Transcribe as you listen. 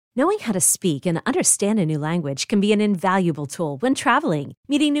Knowing how to speak and understand a new language can be an invaluable tool when traveling,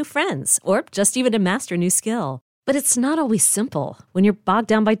 meeting new friends, or just even to master a new skill. But it's not always simple when you're bogged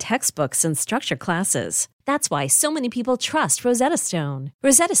down by textbooks and structured classes. That's why so many people trust Rosetta Stone.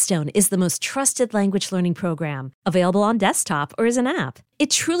 Rosetta Stone is the most trusted language learning program, available on desktop or as an app. It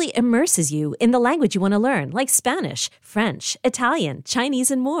truly immerses you in the language you want to learn, like Spanish, French, Italian,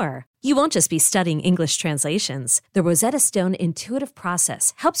 Chinese, and more. You won't just be studying English translations. The Rosetta Stone intuitive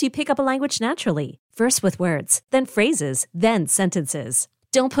process helps you pick up a language naturally, first with words, then phrases, then sentences.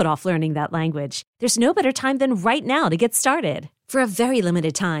 Don't put off learning that language. There's no better time than right now to get started. For a very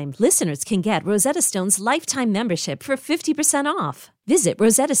limited time, listeners can get Rosetta Stone's lifetime membership for 50% off. Visit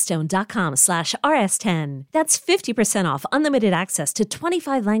rosettastone.com/rs10. That's 50% off unlimited access to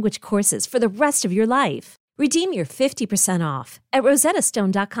 25 language courses for the rest of your life. Redeem your 50% off at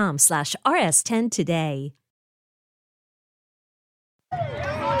rosettastone.com/rs10 today.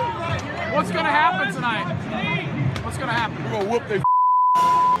 What's going to happen tonight? What's going to happen? We're going to whoop their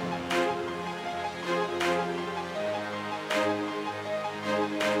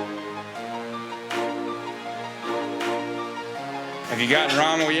Have you gotten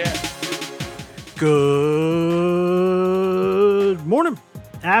Rommel yet? Good morning,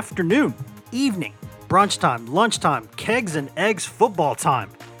 afternoon, evening, brunch time, lunchtime, kegs and eggs football time.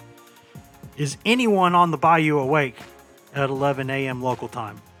 Is anyone on the Bayou awake at 11 a.m. local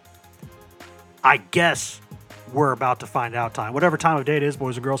time? I guess we're about to find out time. Whatever time of day it is,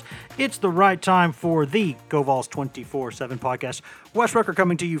 boys and girls, it's the right time for the Go Vols 24/7 podcast. Wes Rucker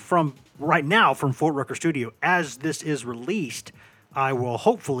coming to you from right now from Fort Rucker Studio. As this is released, I will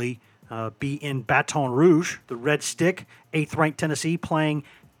hopefully be in Baton Rouge, the Red Stick, 8th ranked Tennessee, playing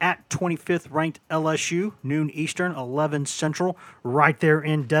at 25th ranked LSU, noon Eastern, 11 Central, right there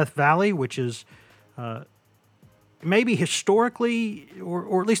in Death Valley, which is maybe historically,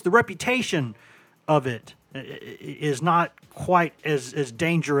 or at least the reputation of it is not quite as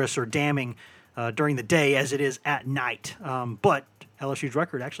dangerous or damning during the day as it is at night. But LSU's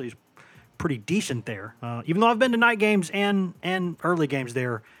record actually is pretty decent there, even though I've been to night games and early games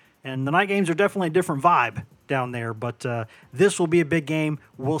there, and the night games are definitely a different vibe down there. But this will be a big game.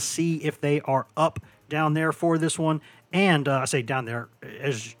 We'll see if they are up down there for this one. And I say down there,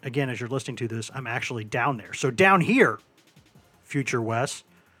 as you're listening to this, I'm actually down there. So down here, future Wes,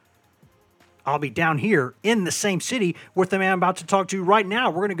 I'll be down here in the same city with the man I'm about to talk to right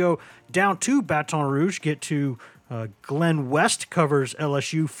now. We're going to go down to Baton Rouge, get to Glenn West, covers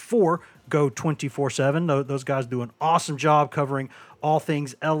LSU for Go 24/7. Those guys do an awesome job covering all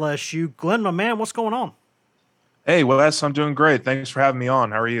things LSU. Glenn, my man, what's going on? Hey, Wes, I'm doing great. Thanks for having me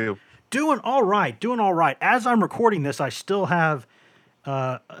on. How are you? Doing all right. As I'm recording this, I still have,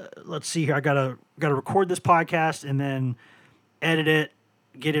 let's see here. I gotta record this podcast and then edit it,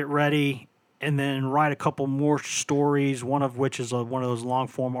 get it ready, and then write a couple more stories, one of which is one of those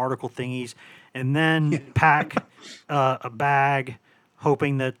long-form article thingies, and then pack a bag,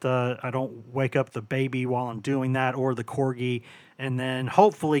 hoping that I don't wake up the baby while I'm doing that or the corgi, and then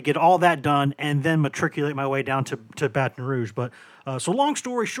hopefully get all that done and then matriculate my way down to Baton Rouge. But so long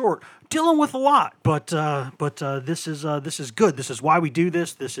story short, dealing with a lot, but this is good. This is why we do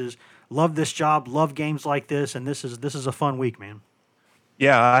this. Love this job, love games like this, and this is a fun week, man.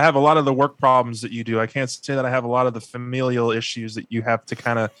 Yeah, I have a lot of the work problems that you do. I can't say that I have a lot of the familial issues that you have to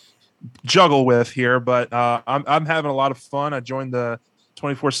kind of juggle with here, but I'm having a lot of fun. I joined the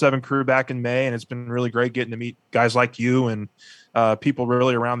 24/7 crew back in May, and it's been really great getting to meet guys like you and people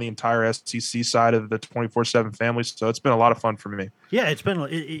really around the entire SEC side of the 24/7 family. So it's been a lot of fun for me. Yeah, it's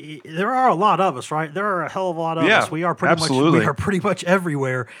been. There are a lot of us, right? There are a hell of a lot of us. We are pretty much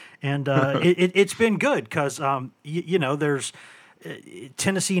everywhere, and it's been good because there's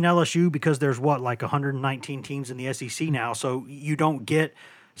Tennessee and LSU, because there's like 119 teams in the SEC now, so you don't get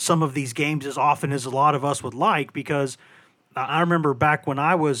some of these games as often as a lot of us would like, because I remember back when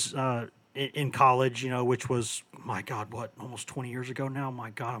I was in college, which was, my God, almost 20 years ago now? My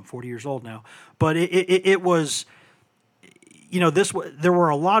God, I'm 40 years old now. But it was, there were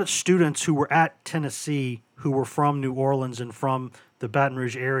a lot of students who were at Tennessee who were from New Orleans and from the Baton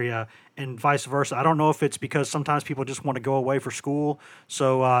Rouge area, and vice versa. I don't know if it's because sometimes people just want to go away for school.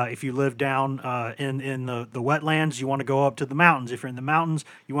 So if you live down in the wetlands, you want to go up to the mountains. If you're in the mountains,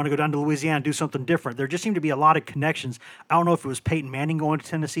 you want to go down to Louisiana and do something different. There just seemed to be a lot of connections. I don't know if it was Peyton Manning going to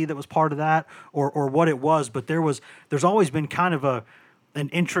Tennessee that was part of that, or what it was, but there's always been kind of an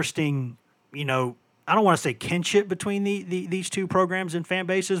interesting, I don't want to say kinship between these two programs and fan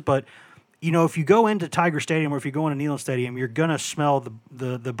bases, but if you go into Tiger Stadium or if you go into Neyland Stadium, you're gonna smell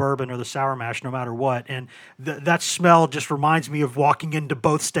the bourbon or the sour mash no matter what, and that smell just reminds me of walking into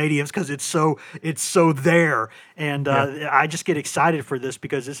both stadiums because it's so there, and I just get excited for this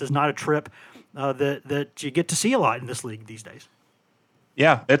because this is not a trip that you get to see a lot in this league these days.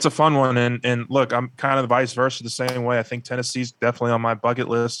 Yeah, it's a fun one, and look, I'm kind of the vice versa the same way. I think Tennessee's definitely on my bucket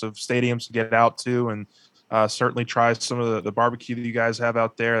list of stadiums to get out to, and certainly try some of the barbecue that you guys have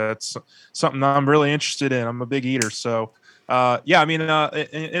out there. That's something I'm really interested in. I'm a big eater, so I mean,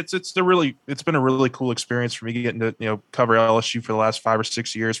 it's been a really cool experience for me getting to cover LSU for the last 5 or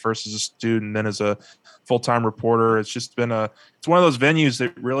 6 years, first as a student, then as a full-time reporter. It's just been it's one of those venues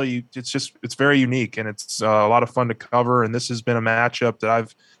that really it's very unique, and it's a lot of fun to cover. And this has been a matchup that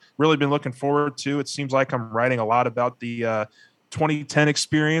I've really been looking forward to. It seems like I'm writing a lot about the 2010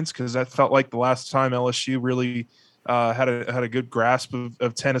 experience because that felt like the last time LSU really had a good grasp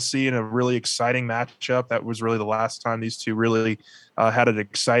of Tennessee in a really exciting matchup. That was really the last time these two really had an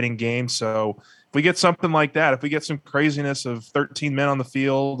exciting game. So if we get something like that, if we get some craziness of 13 men on the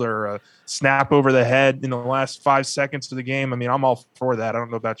field or a snap over the head in the last 5 seconds of the game, I mean, I'm all for that. I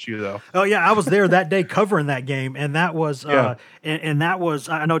don't know about you though. Oh yeah, I was there that day covering that game, and that was and that was.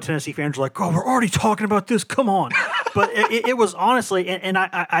 I know Tennessee fans are like, "Oh, we're already talking about this. Come on!" But it was honestly, and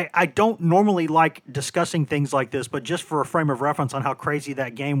I don't normally like discussing things like this, but just for a frame of reference on how crazy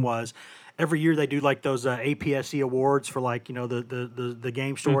that game was. Every year they do like those APSC awards for like the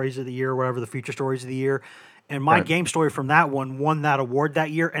game stories of the year, or whatever, the feature stories of the year. And my game story from that one won that award that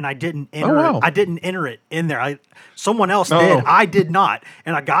year, and I didn't enter it. I didn't enter it in there. Someone else did. I did not,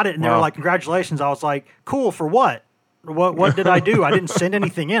 and I got it, and they were like, "Congratulations!" I was like, "Cool for what? What did I do? I didn't send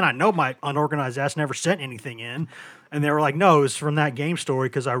anything in. I know my unorganized ass never sent anything in." And they were like, "No, it's from that game story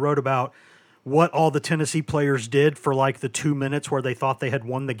because I wrote about what all the Tennessee players did for like the 2 minutes where they thought they had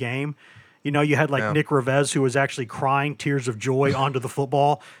won the game." You had like Nick Revesz, who was actually crying tears of joy onto the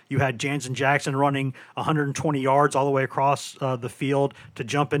football. You had Jansen Jackson running 120 yards all the way across the field to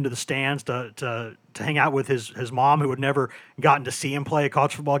jump into the stands to hang out with his mom, who had never gotten to see him play a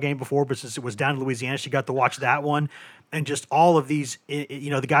college football game before, but since it was down in Louisiana, she got to watch that one. And just all of these,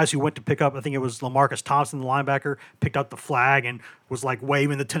 the guys who went to pick up, I think it was Lamarcus Thompson, the linebacker, picked up the flag and was like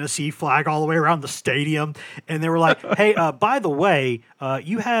waving the Tennessee flag all the way around the stadium. And they were like, "Hey, by the way,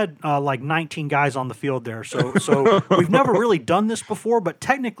 you had like 19 guys on the field there. So we've never really done this before, but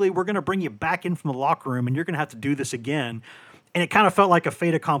technically we're going to bring you back in from the locker room and you're going to have to do this again." And it kind of felt like a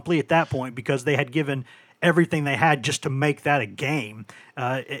fait accompli at that point because they had given everything they had just to make that a game.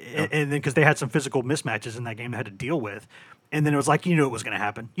 And then because they had some physical mismatches in that game they had to deal with. And then it was like, you knew it was going to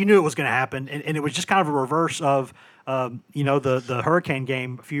happen. You knew it was going to happen. And it was just kind of a reverse of, the Hurricane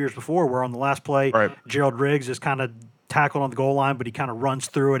game a few years before where on the last play, Gerald Riggs is kind of tackled on the goal line, but he kind of runs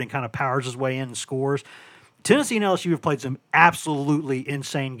through it and kind of powers his way in and scores. Tennessee and LSU have played some absolutely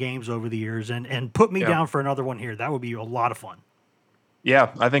insane games over the years, and put me down for another one here. That would be a lot of fun.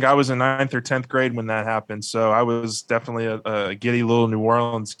 Yeah, I think I was in 9th or 10th grade when that happened, so I was definitely a giddy little New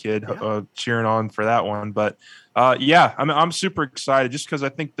Orleans kid cheering on for that one. But I'm super excited just because I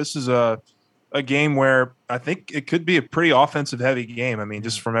think this is a game where I think it could be a pretty offensive heavy game. I mean,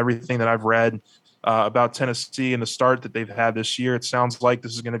 just from everything that I've read about Tennessee and the start that they've had this year, it sounds like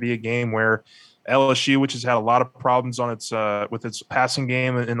this is going to be a game where LSU, which has had a lot of problems on its with its passing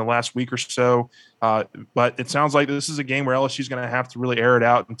game in the last week or so, but it sounds like this is a game where LSU is going to have to really air it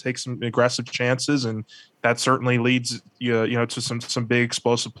out and take some aggressive chances, and that certainly leads to some big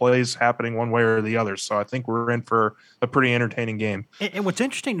explosive plays happening one way or the other. So I think we're in for a pretty entertaining game. And what's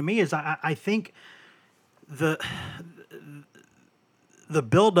interesting to me is I think the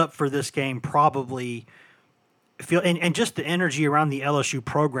buildup for this game probably and just the energy around the LSU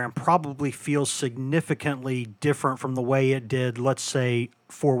program probably feels significantly different from the way it did, let's say,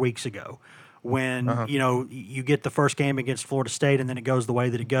 4 weeks ago, when you get the first game against Florida State and then it goes the way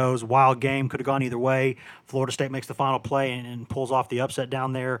that it goes. Wild game, could have gone either way. Florida State makes the final play and pulls off the upset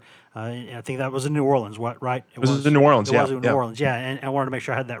down there. I think that was in New Orleans, right? It was in New Orleans, It was in New Orleans, and I wanted to make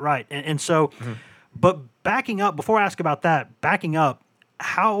sure I had that right. And so, but backing up, before I ask about that,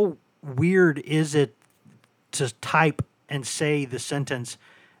 how weird is it to type and say the sentence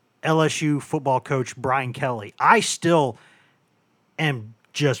LSU football coach Brian Kelly? I still am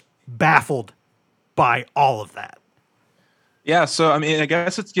just baffled by all of that. Yeah, so I mean, I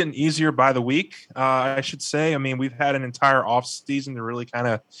guess it's getting easier by the week. I should say. I mean, we've had an entire off season to really kind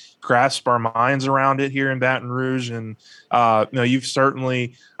of grasp our minds around it here in Baton Rouge, and you've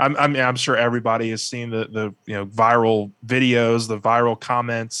certainly. I'm sure everybody has seen the viral videos, the viral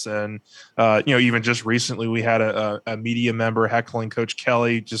comments, and even just recently we had a media member heckling Coach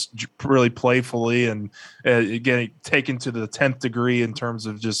Kelly just really playfully and getting taken to the 10th degree in terms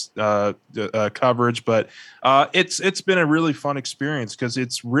of just coverage, but. It's been a really fun experience because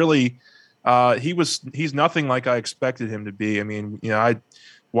it's really he's nothing like I expected him to be. I mean, I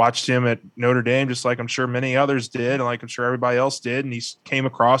watched him at Notre Dame just like I'm sure many others did, and like I'm sure everybody else did, and he came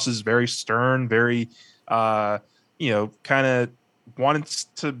across as very stern, very kind of wanted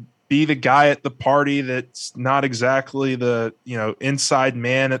to be the guy at the party that's not exactly the inside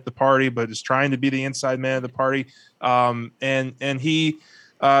man at the party, but is trying to be the inside man at the party. And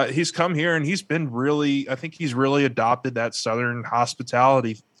he's come here and he's been I think he's really adopted that Southern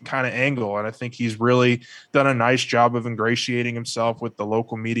hospitality kind of angle. And I think he's really done a nice job of ingratiating himself with the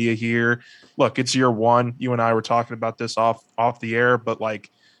local media here. Look, it's year one. You and I were talking about this off the air, but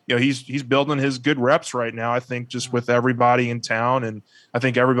he's building his good reps right now, I think, just with everybody in town. And I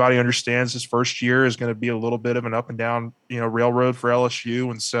think everybody understands his first year is going to be a little bit of an up and down, railroad for LSU.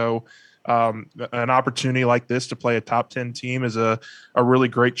 And so, an opportunity like this to play a top 10 team is a really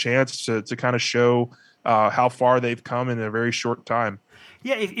great chance to kind of show how far they've come in a very short time.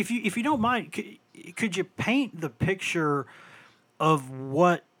 Yeah, if you don't mind, could you paint the picture of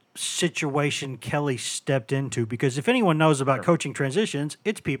what situation Kelly stepped into? Because if anyone knows about coaching transitions,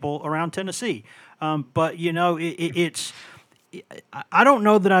 it's people around Tennessee. But it's I don't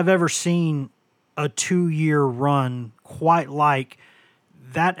know that I've ever seen a 2-year run quite like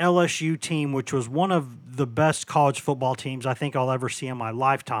that LSU team, which was one of the best college football teams I think I'll ever see in my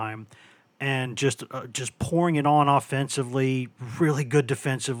lifetime, and just pouring it on offensively, really good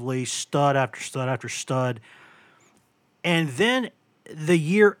defensively, stud after stud after stud. And then the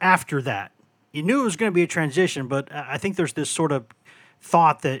year after that, you knew it was going to be a transition, but I think there's this sort of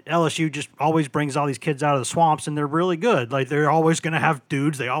thought that LSU just always brings all these kids out of the swamps and they're really good. Like they're always going to have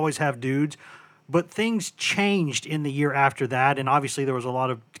dudes. They always have dudes. But things changed in the year after that, and obviously there was a lot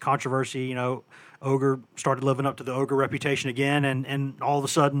of controversy. Ogre started living up to the Ogre reputation again, and all of a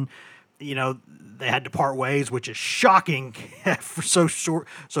sudden, they had to part ways, which is shocking for so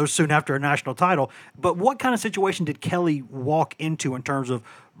soon after a national title. But what kind of situation did Kelly walk into in terms of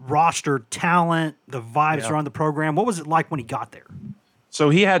roster talent, the vibes around the program? What was it like when he got there? So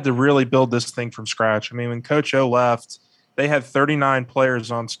he had to really build this thing from scratch. I mean, when Coach O left, they had 39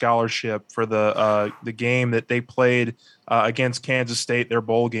 players on scholarship for the game that they played against Kansas State, their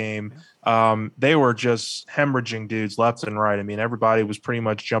bowl game. They were just hemorrhaging dudes left and right. I mean, everybody was pretty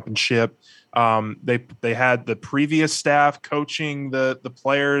much jumping ship. They had the previous staff coaching the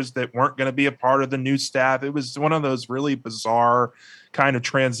players that weren't going to be a part of the new staff. It was one of those really bizarre kind of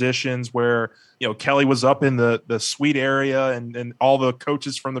transitions where Kelly was up in the suite area and all the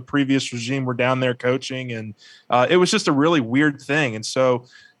coaches from the previous regime were down there coaching, and it was just a really weird thing. And so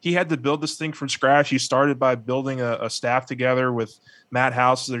he had to build this thing from scratch. He started by building a staff together with Matt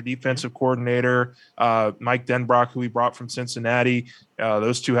House as their defensive coordinator, Mike Denbrock, who he brought from Cincinnati.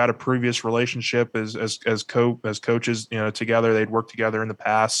 Those two had a previous relationship as coaches, together. They'd worked together in the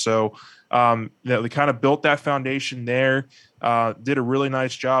past. So they kind of built that foundation there. Did a really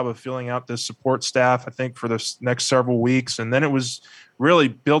nice job of filling out this support staff, I think, for the next several weeks. And then it was really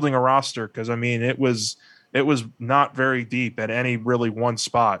building a roster because, I mean, it was not very deep at any really one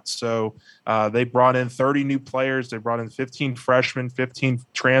spot. So they brought in 30 new players. They brought in 15 freshmen, 15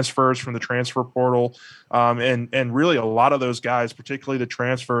 transfers from the transfer portal. And really a lot of those guys, particularly the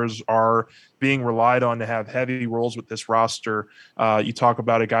transfers, are being relied on to have heavy roles with this roster. You talk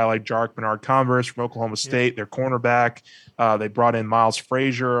about a guy like Jarek Bernard-Converse from Oklahoma State, their cornerback. They brought in Miles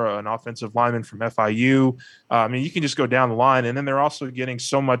Frazier, an offensive lineman from FIU. I mean, you can just go down the line. And then they're also getting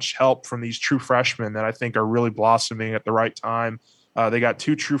so much help from these true freshmen that I think are really blossoming at the right time. They got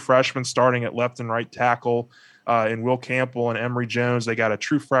 2 true freshmen starting at left and right tackle in Will Campbell and Emory Jones. They got a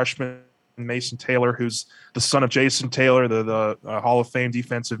true freshman, Mason Taylor, who's the son of Jason Taylor, the Hall of Fame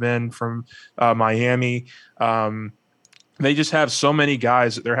defensive end from Miami. They just have so many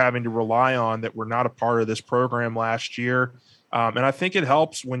guys that they're having to rely on that were not a part of this program last year. And I think it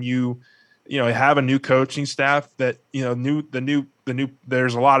helps when you have a new coaching staff that,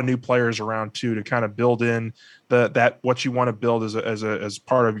 there's a lot of new players around too, to kind of build in that what you want to build as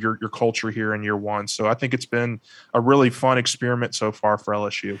part of your culture here in year one. So I think it's been a really fun experiment so far for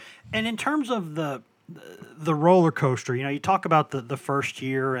LSU. And in terms of the roller coaster, you talk about the first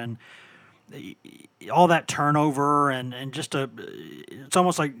year, and all that turnover and just it's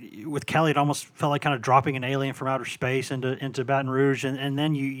almost like with Kelly, it almost felt like kind of dropping an alien from outer space into Baton Rouge, and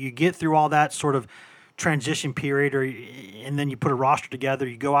then you get through all that sort of transition period, and then you put a roster together,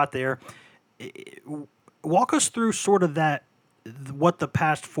 you go out there. Walk us through sort of that, what the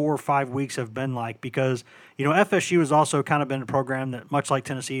past 4 or 5 weeks have been like, because FSU has also kind of been a program that, much like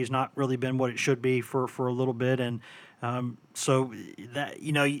Tennessee, has not really been what it should be for a little bit, and so that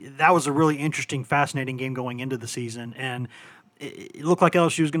that was a really interesting, fascinating game going into the season, and it looked like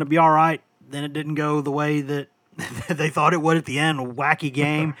LSU was going to be all right. Then it didn't go the way that they thought it would at the end. A wacky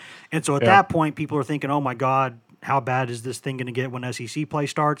game, and so at that point, people are thinking, "Oh my God, how bad is this thing going to get when SEC play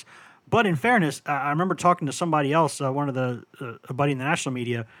starts?" But in fairness, I remember talking to somebody else, one of a buddy in the national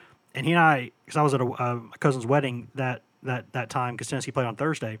media, and he and I, because I was at my cousin's wedding that time, because Tennessee played on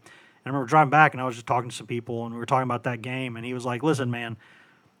Thursday. And I remember driving back, and I was just talking to some people, and we were talking about that game, and he was like, "Listen, man,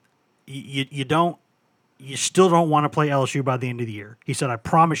 you still don't want to play LSU by the end of the year." He said, "I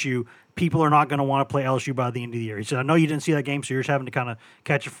promise you, people are not going to want to play LSU by the end of the year." He said, "I know you didn't see that game, so you're just having to kind of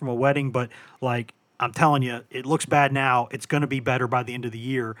catch it from a wedding, but like I'm telling you, it looks bad now. It's going to be better by the end of the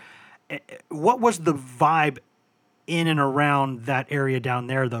year." What was the vibe in and around that area down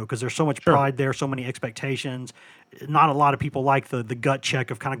there, though? Because there's so much pride there, so many expectations. Not a lot of people like the gut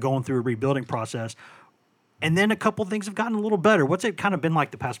check of kind of going through a rebuilding process. And then a couple things have gotten a little better. What's it kind of been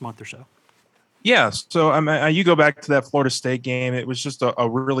like the past month or so? Yeah, so you go back to that Florida State game. It was just a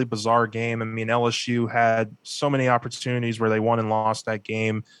really bizarre game. I mean, LSU had so many opportunities where they won and lost that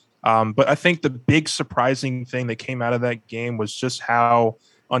game. But I think the big surprising thing that came out of that game was just how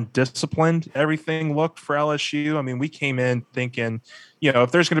undisciplined everything looked for LSU. I mean, we came in thinking,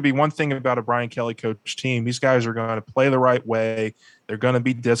 if there's going to be one thing about a Brian Kelly coach team, these guys are going to play the right way. They're going to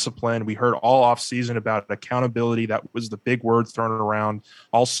be disciplined. We heard all offseason about accountability. That was the big word thrown around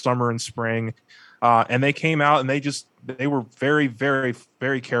all summer and spring. And they came out and they were very, very,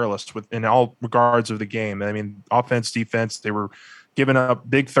 very careless in all regards of the game. I mean, offense, defense, they were giving up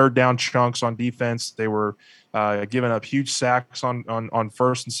big third down chunks on defense. They were giving up huge sacks on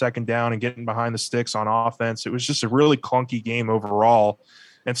first and second down and getting behind the sticks on offense. It was just a really clunky game overall.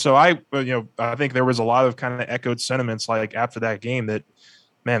 And so I think there was a lot of kind of echoed sentiments like after that game that,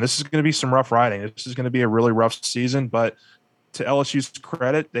 man, this is going to be some rough riding. This is going to be a really rough season. But to LSU's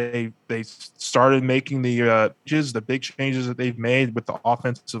credit, they started making the big changes that they've made with the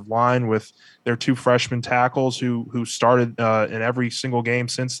offensive line, with their 2 freshman tackles who started in every single game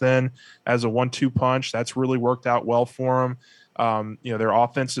since then as a 1-2 punch. That's really worked out well for them. Their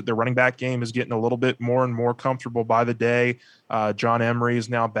offense, their running back game is getting a little bit more and more comfortable by the day. John Emery is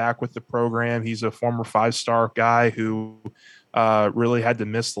now back with the program. He's a former 5-star guy who really had to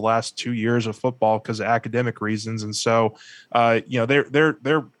miss the last 2 years of football because of academic reasons. And so,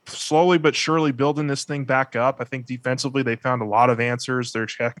 they're slowly but surely building this thing back up. I think defensively, they found a lot of answers. Their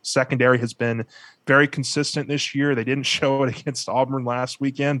secondary has been very consistent this year. They didn't show it against Auburn last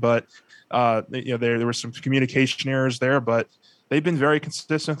weekend, but there were some communication errors there, but they've been very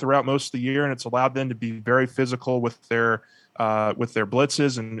consistent throughout most of the year, and it's allowed them to be very physical with their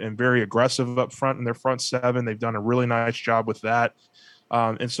blitzes and very aggressive up front in their front seven. They've done a really nice job with that.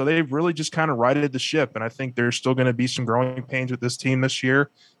 And so they've really just kind of righted the ship. And I think there's still going to be some growing pains with this team this year.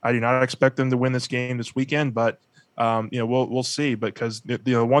 I do not expect them to win this game this weekend, but we'll see, because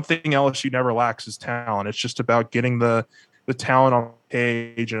one thing LSU never lacks is talent. It's just about getting the talent on the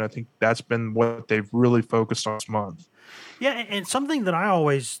page. And I think that's been what they've really focused on this month. Yeah, and something that I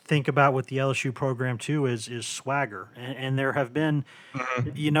always think about with the LSU program too is swagger, and there have been,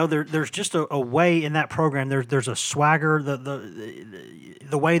 there's just a way in that program. There's a swagger,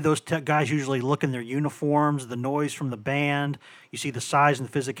 the way those guys usually look in their uniforms, the noise from the band. You see the size and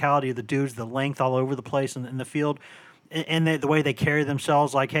the physicality of the dudes, the length all over the place in the field, and the way they carry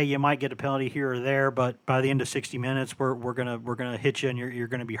themselves. Like, hey, you might get a penalty here or there, but by the end of 60 minutes, we're gonna hit you, and you're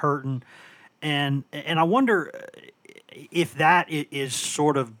gonna be hurting, and I wonder if that is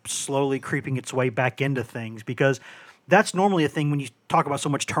sort of slowly creeping its way back into things, because that's normally a thing when you talk about so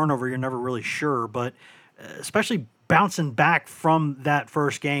much turnover, you're never really sure. But especially bouncing back from that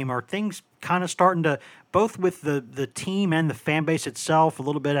first game, are things kind of starting to, both with the team and the fan base itself, a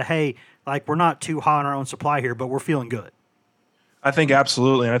little bit of, hey, like, we're not too high on our own supply here, but we're feeling good? I think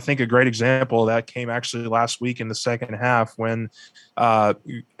absolutely. And I think a great example of that came actually last week in the second half when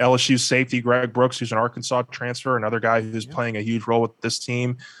LSU safety Greg Brooks, who's an Arkansas transfer, another guy who's playing a huge role with this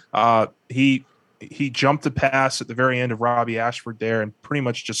team, he jumped the pass at the very end of Robbie Ashford there and pretty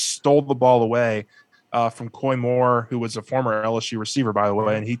much just stole the ball away from Coy Moore, who was a former LSU receiver, by the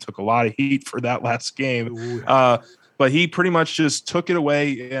way, and he took a lot of heat for that last game. but he pretty much just took it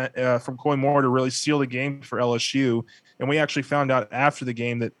away from Coy Moore to really seal the game for LSU. And we actually found out after the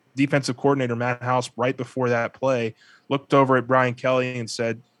game that defensive coordinator Matt House, right before that play, looked over at Brian Kelly and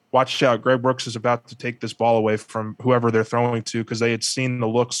said, watch out, Greg Brooks is about to take this ball away from whoever they're throwing to, because they had seen the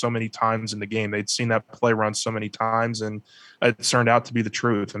look so many times in the game. They'd seen that play run so many times, and it turned out to be the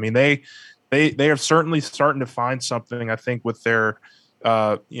truth. I mean, they are certainly starting to find something, I think, with their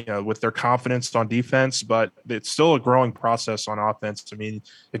with their confidence on defense, but it's still a growing process on offense. I mean,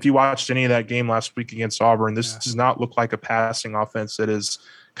 if you watched any of that game last week against Auburn, this does not look like a passing offense that is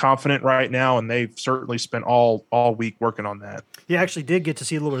confident right now, and they've certainly spent all week working on that. Yeah, I actually did get to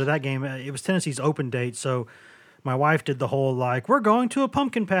see a little bit of that game. It was Tennessee's open date, so my wife did the whole, like, we're going to a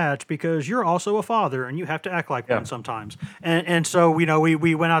pumpkin patch because you're also a father and you have to act like one sometimes. And so,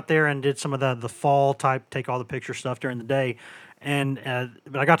 we went out there and did some of the fall type, take all the picture stuff during the day.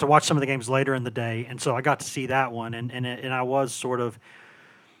 But I got to watch some of the games later in the day, and so I got to see that one, and I was sort of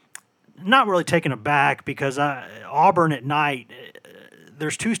not really taken aback because Auburn at night,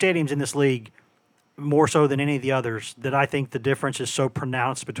 there's two stadiums in this league, more so than any of the others, that I think the difference is so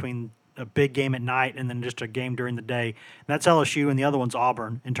pronounced between a big game at night and then just a game during the day. And that's LSU, and the other one's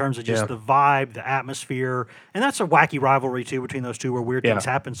Auburn, in terms of just the vibe, the atmosphere, and that's a wacky rivalry too between those two where weird things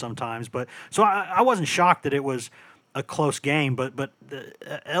happen sometimes. But so I wasn't shocked that it was a close game, but the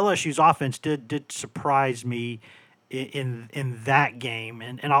LSU's offense did surprise me in that game,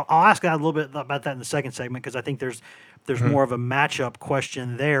 and I'll ask that a little bit about that in the second segment, because I think there's more of a matchup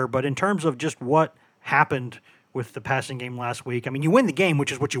question there. But in terms of just what happened with the passing game last week, I mean, you win the game,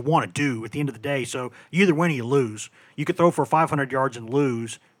 which is what you want to do at the end of the day. So you either win or you lose. You could throw for 500 yards and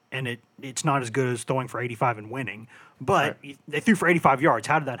lose, and it's not as good as throwing for 85 and winning. But they threw for 85 yards.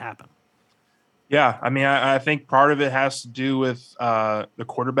 How did that happen? Yeah, I mean, I think part of it has to do with the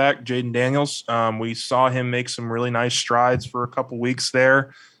quarterback, Jaden Daniels. We saw him make some really nice strides for a couple weeks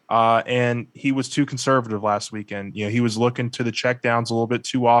there, and he was too conservative last weekend. He was looking to the checkdowns a little bit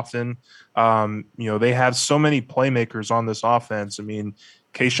too often. They have so many playmakers on this offense. I mean,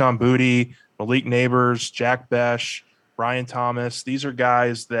 Kayshon Boutte, Malik Neighbors, Jack Besh, Brian Thomas. These are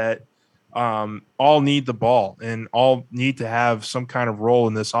guys that all need the ball and all need to have some kind of role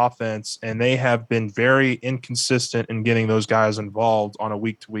in this offense. And they have been very inconsistent in getting those guys involved on a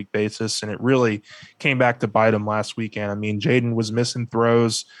week-to-week basis. And it really came back to bite them last weekend. I mean, Jaden was missing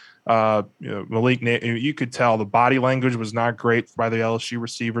throws. Malik, you could tell the body language was not great by the LSU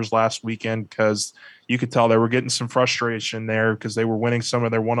receivers last weekend, because you could tell they were getting some frustration there because they were winning some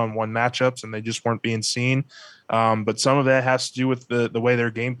of their one-on-one matchups and they just weren't being seen. But some of that has to do with the way they're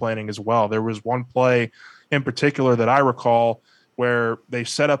game planning as well. There was one play in particular that I recall where they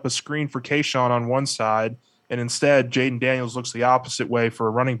set up a screen for Kayshon on one side, and instead Jaden Daniels looks the opposite way for a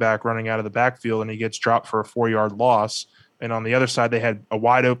running back running out of the backfield, and he gets dropped for a 4-yard loss. And on the other side, they had a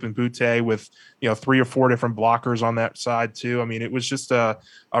wide open Boutte with, 3 or 4 different blockers on that side too. I mean, it was just a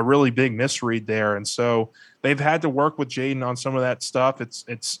really big misread there. And so they've had to work with Jaden on some of that stuff.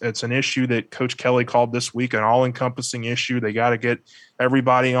 It's an issue that Coach Kelly called this week an all-encompassing issue. They got to get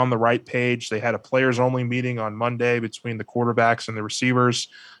everybody on the right page. They had a players-only meeting on Monday between the quarterbacks and the receivers.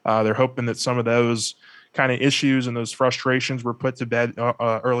 They're hoping that some of those kind of issues and those frustrations were put to bed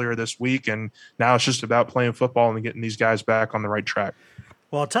earlier this week, and now it's just about playing football and getting these guys back on the right track.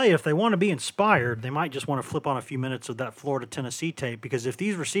 Well, I'll tell you, if they want to be inspired, they might just want to flip on a few minutes of that Florida-Tennessee tape, because if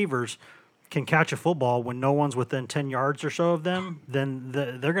these receivers can catch a football when no one's within 10 yards or so of them, then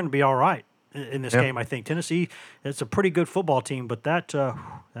they're going to be all right in this game. I think Tennessee, it's a pretty good football team, but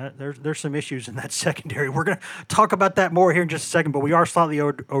there's some issues in that secondary. We're going to talk about that more here in just a second, but we are slightly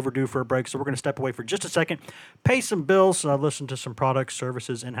overdue for a break, so we're going to step away for just a second, pay some bills, listen to some products,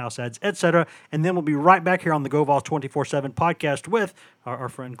 services, in-house ads, etc., and then we'll be right back here on the GoVols 24/7 podcast with our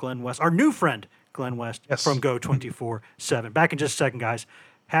friend Glenn West, our new friend Glenn West from Go 24/7. Back in just a second, guys.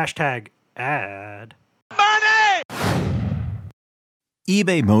 #ad.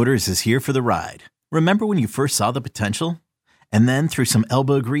 eBay Motors is here for the ride. Remember when you first saw the potential? And then through some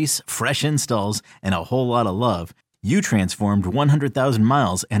elbow grease, fresh installs, and a whole lot of love, you transformed 100,000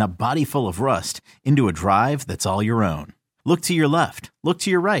 miles and a body full of rust into a drive that's all your own. Look to your left. Look to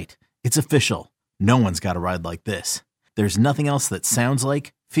your right. It's official. No one's got a ride like this. There's nothing else that sounds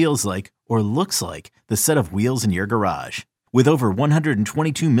like, feels like, or looks like the set of wheels in your garage. With over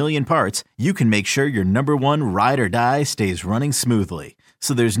 122 million parts, you can make sure your number one ride or die stays running smoothly,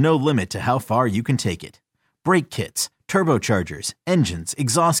 so there's no limit to how far you can take it. Brake kits, turbochargers, engines,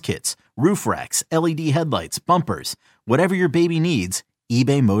 exhaust kits, roof racks, LED headlights, bumpers, whatever your baby needs,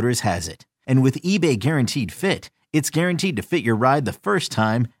 eBay Motors has it. And with eBay Guaranteed Fit, it's guaranteed to fit your ride the first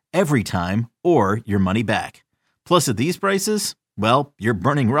time, every time, or your money back. Plus, at these prices, well, you're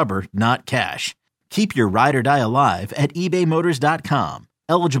burning rubber, not cash. Keep your ride or die alive at ebaymotors.com.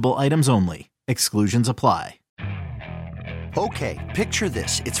 Eligible items only. Exclusions apply. Okay, picture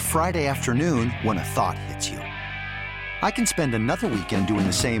this. It's Friday afternoon when a thought hits you. I can spend another weekend doing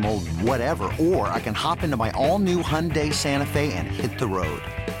the same old whatever, or I can hop into my all-new Hyundai Santa Fe and hit the road.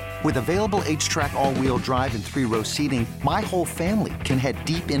 With available H-Track all-wheel drive and 3-row seating, my whole family can head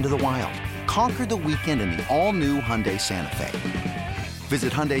deep into the wild. Conquer the weekend in the all-new Hyundai Santa Fe.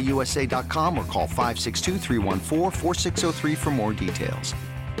 Visit HyundaiUSA.com or call 562-314-4603 for more details.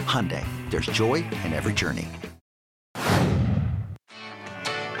 Hyundai, there's joy in every journey.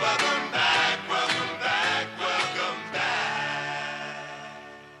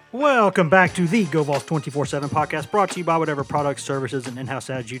 Welcome back to the Go Vols 24/7 podcast, brought to you by whatever products, services, and in-house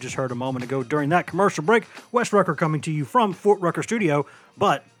ads you just heard a moment ago during that commercial break. Wes Rucker coming to you from Fort Rucker Studio,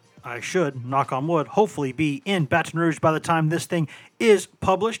 but I should, knock on wood, hopefully be in Baton Rouge by the time this thing is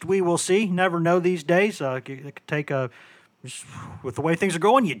published. We will see. Never know these days. It could take with the way things are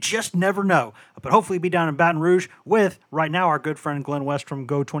going, you just never know. But hopefully be down in Baton Rouge with, right now, our good friend Glenn West from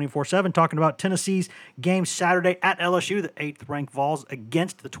Go 24/7 talking about Tennessee's game Saturday at LSU, the 8th-ranked Vols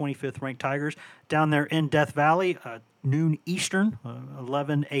against the 25th-ranked Tigers down there in Death Valley, noon Eastern,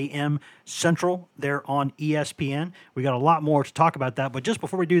 11 a.m. Central there on ESPN. We got a lot more to talk about that, but just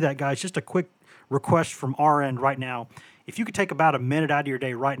before we do that, guys, just a quick request from our end right now. If you could take about a minute out of your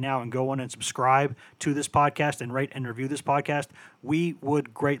day right now and go in and subscribe to this podcast and rate and review this podcast, we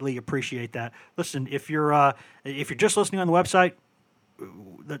would greatly appreciate that. Listen, if you're just listening on the website,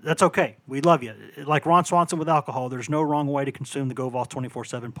 that's okay. We love you. Like Ron Swanson with alcohol, there's no wrong way to consume the Go Vols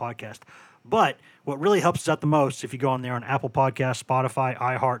 24/7 podcast. But what really helps us out the most, if you go on there on Apple Podcasts, Spotify,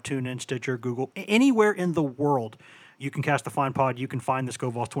 iHeart, TuneIn, Stitcher, Google, anywhere in the world, you can cast a fine pod. You can find this Go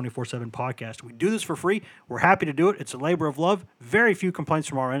Vols 24/7 podcast. We do this for free. We're happy to do it. It's a labor of love. Very few complaints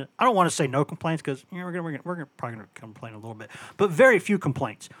from our end. I don't want to say no complaints because we're probably going to complain a little bit, but very few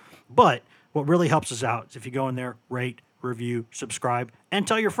complaints. But what really helps us out is if you go in there, rate, review, subscribe, and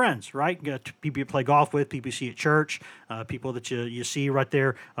tell your friends, right? You got people you play golf with, people you see at church, people that you see right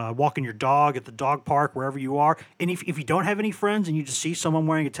there walking your dog at the dog park, wherever you are. And if you don't have any friends and you just see someone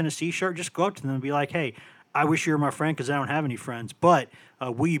wearing a Tennessee shirt, just go up to them and be like, hey, I wish you were my friend because I don't have any friends, but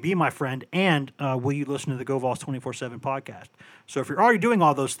will you be my friend, and will you listen to the Go Vols 24/7 podcast? So if you're already doing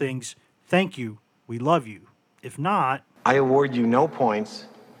all those things, thank you. We love you. If not, I award you no points,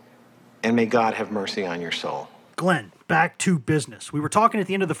 and may God have mercy on your soul. Glenn, back to business. We were talking at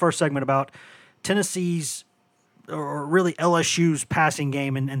the end of the first segment about Tennessee's, or really LSU's passing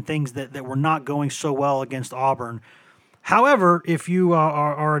game and things that were not going so well against Auburn. However, if you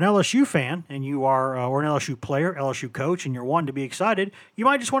are an LSU fan and you are or an LSU player, LSU coach, and you're wanting to be excited, you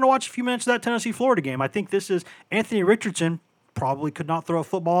might just want to watch a few minutes of that Tennessee-Florida game. I think this is Anthony Richardson probably could not throw a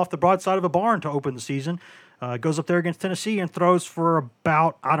football off the broadside of a barn to open the season. Goes up there against Tennessee and throws for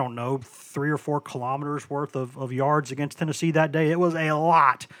about, 3 or 4 kilometers worth of yards against Tennessee that day. It was a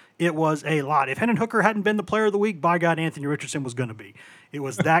lot. It was a lot. If Hendon Hooker hadn't been the player of the week, by God, Anthony Richardson was going to be. It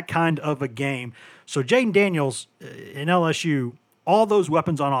was that kind of a game. So Jayden Daniels in LSU, all those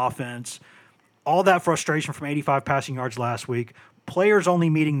weapons on offense, all that frustration from 85 passing yards last week, players only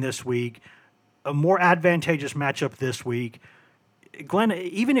meeting this week, a more advantageous matchup this week. Glenn,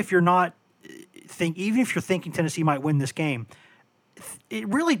 even if you're thinking Tennessee might win this game, it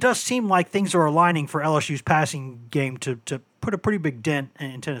really does seem like things are aligning for LSU's passing game to put a pretty big dent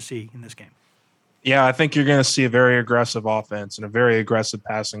in Tennessee in this game. Yeah, I think you're going to see a very aggressive offense and a very aggressive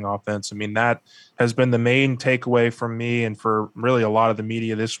passing offense. I mean, that has been the main takeaway from me and for really a lot of the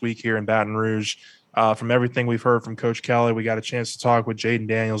media this week here in Baton Rouge. From everything we've heard from Coach Kelly, we got a chance to talk with Jayden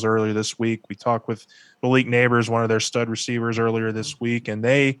Daniels earlier this week. We talked with Malik Neighbors, one of their stud receivers, earlier this week, and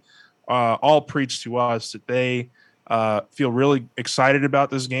they all preached to us that they feel really excited about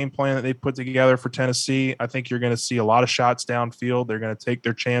this game plan that they put together for Tennessee. I think you're going to see a lot of shots downfield. They're going to take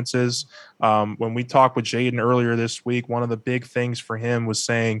their chances. When we talked with Jayden earlier this week, one of the big things for him was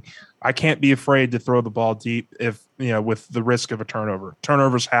saying, I can't be afraid to throw the ball deep with the risk of a turnover.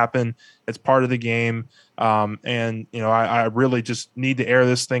 Turnovers happen. It's part of the game. I really just need to air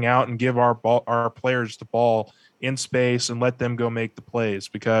this thing out and give our players the ball in space and let them go make the plays,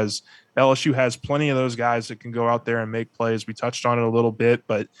 because LSU has plenty of those guys that can go out there and make plays. We touched on it a little bit,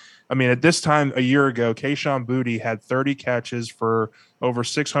 but I mean, at this time a year ago, Kayshon Boutte had 30 catches for over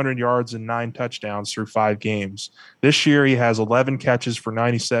 600 yards and 9 touchdowns through 5 games. This year he has 11 catches for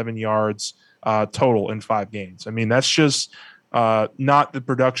 97 yards total in 5 games. I mean, that's just not the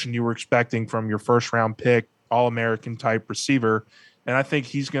production you were expecting from your first round pick, All-American type receiver. And I think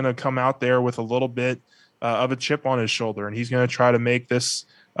he's going to come out there with a little bit of a chip on his shoulder, and he's going to try to make this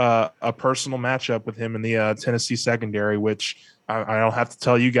a personal matchup with him in the Tennessee secondary, which I don't have to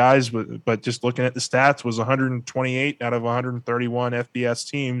tell you guys, but just looking at the stats, was 128 out of 131 FBS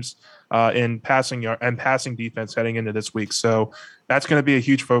teams in passing and passing defense heading into this week. So that's going to be a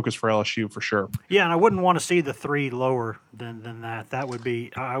huge focus for LSU for sure. Yeah, and I wouldn't want to see the 3 lower than that. That would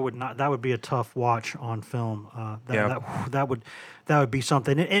be I would not. That would be a tough watch on film. That would be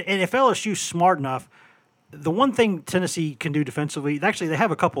something. And if LSU's smart enough. The one thing Tennessee can do defensively, actually, they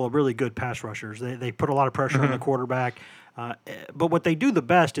have a couple of really good pass rushers. They put a lot of pressure on the quarterback. But what they do the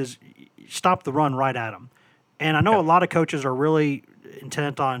best is stop the run right at them. And I know a lot of coaches are really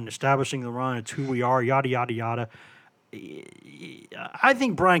intent on establishing the run. It's who we are, yada, yada, yada. I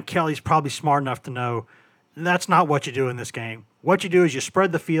think Brian Kelly's probably smart enough to know that's not what you do in this game. What you do is you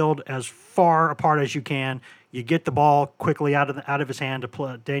spread the field as far apart as you can. You get the ball quickly out of his hand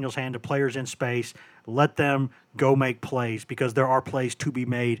to Daniel's hand to players in space. Let them go make plays because there are plays to be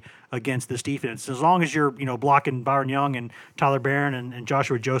made against this defense. As long as you're blocking Byron Young and Tyler Barron and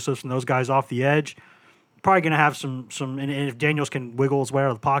Joshua Josephs and those guys off the edge, probably going to have some. And if Daniels can wiggle his way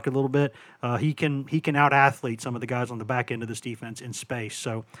out of the pocket a little bit, he can out athlete some of the guys on the back end of this defense in space.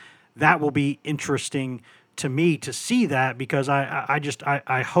 So that will be interesting to me to see that because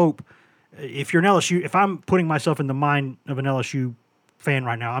I hope. If you're an LSU, if I'm putting myself in the mind of an LSU fan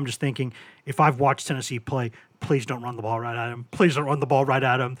right now, I'm just thinking, if I've watched Tennessee play, please don't run the ball right at him. Please don't run the ball right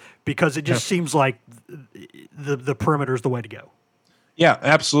at him because it just seems like the perimeter is the way to go. Yeah,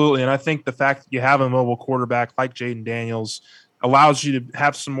 absolutely. And I think the fact that you have a mobile quarterback like Jaden Daniels allows you to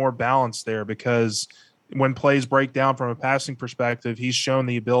have some more balance there because when plays break down from a passing perspective, he's shown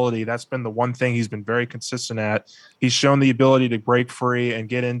the ability. That's been the one thing he's been very consistent at. He's shown the ability to break free and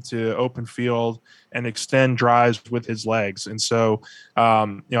get into open field and extend drives with his legs. And so,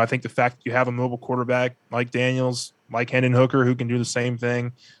 I think the fact that you have a mobile quarterback like Daniels, like Hendon Hooker, who can do the same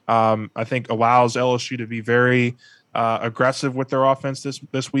thing, I think allows LSU to be very aggressive with their offense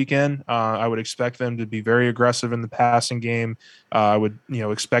this weekend. I would expect them to be very aggressive in the passing game. I would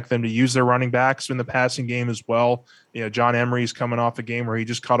expect them to use their running backs in the passing game as well. John Emery's coming off a game where he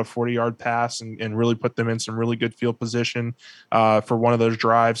just caught a 40-yard pass and really put them in some really good field position for one of those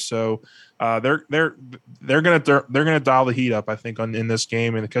drives. So they're gonna dial the heat up, I think, in this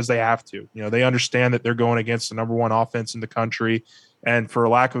game, and because they have to. They understand that they're going against the number one offense in the country. And for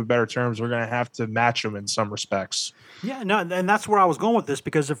lack of better terms, we're going to have to match them in some respects. Yeah, no, and that's where I was going with this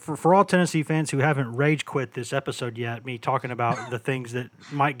because for all Tennessee fans who haven't rage quit this episode yet, me talking about the things that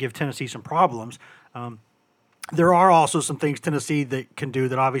might give Tennessee some problems, there are also some things Tennessee that can do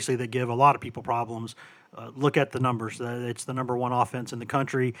that obviously that give a lot of people problems. Look at the numbers. It's the number one offense in the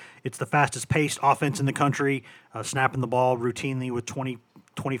country. It's the fastest paced offense in the country, snapping the ball routinely with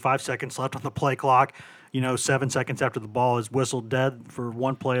 25 seconds left on the play clock. 7 seconds after the ball is whistled dead for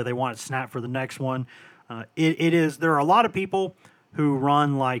one play, they want it snapped for the next one. It is. There are a lot of people who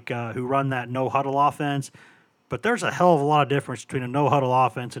run that no huddle offense, but there's a hell of a lot of difference between a no huddle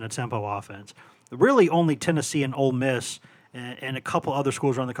offense and a tempo offense. Really, only Tennessee and Ole Miss and a couple other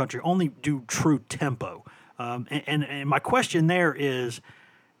schools around the country only do true tempo. And my question there is,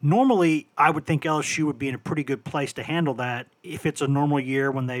 normally I would think LSU would be in a pretty good place to handle that if it's a normal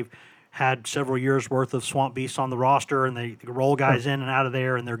year when they've had several years worth of Swamp Beasts on the roster and they roll guys in and out of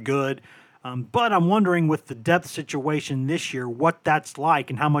there and they're good. But I'm wondering with the depth situation this year, what that's like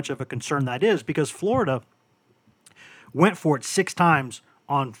and how much of a concern that is because Florida went for it 6 times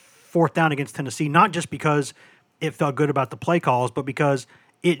on 4th down against Tennessee, not just because it felt good about the play calls, but because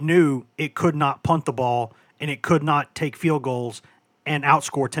it knew it could not punt the ball and it could not take field goals and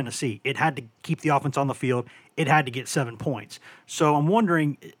outscore Tennessee. It had to keep the offense on the field. It had to get 7 points. So I'm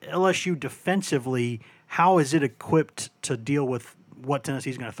wondering, LSU defensively, how is it equipped to deal with what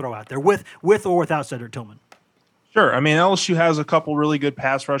Tennessee's going to throw out there, with or without Cedric Tillman? Sure. I mean, LSU has a couple really good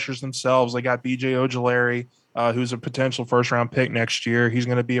pass rushers themselves. They got B.J. Ojulari, who's a potential first-round pick next year. He's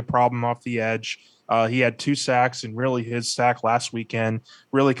going to be a problem off the edge. He had 2 sacks, and really his sack last weekend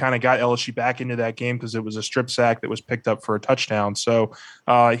really kind of got LSU back into that game because it was a strip sack that was picked up for a touchdown. So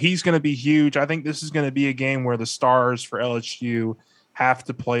he's going to be huge. I think this is going to be a game where the stars for LSU have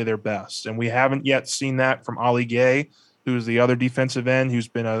to play their best, and we haven't yet seen that from Ali Gay, who's the other defensive end who's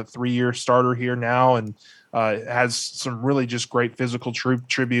been a 3-year starter here now and has some really just great physical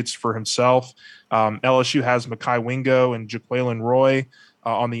tributes for himself. LSU has Mekhi Wingo and Jaquelin Roy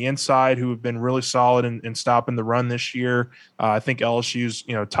on the inside, who have been really solid in stopping the run this year. I think LSU's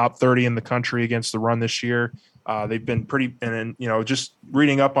top 30 in the country against the run this year. They've been pretty, and just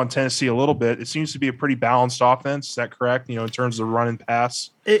reading up on Tennessee a little bit, it seems to be a pretty balanced offense. Is that correct? In terms of run and pass,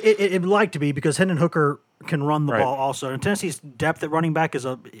 it'd like to be because Hendon Hooker run the Right. ball also. And Tennessee's depth at running back is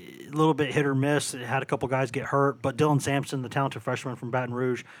a little bit hit or miss. It had a couple guys get hurt, but Dylan Sampson, the talented freshman from Baton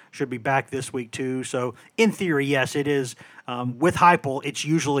Rouge, should be back this week too. So in theory, yes, it is. With Heupel, it's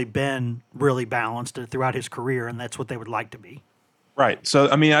usually been really balanced throughout his career, and that's what they would like to be. Right. So,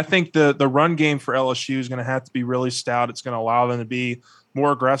 I mean, I think the run game for LSU is going to have to be really stout. It's going to allow them to be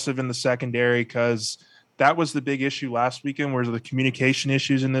more aggressive in the secondary because that was the big issue last weekend, where the communication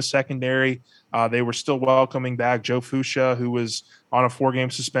issues in this secondary. They were still welcoming back Joe Fuchsia, who was on a 4-game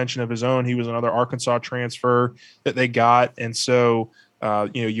suspension of his own. He was another Arkansas transfer that they got. And so,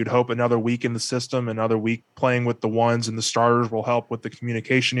 you'd hope another week in the system, another week playing with the ones and the starters will help with the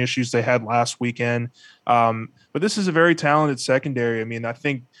communication issues they had last weekend. But this is a very talented secondary. I mean, I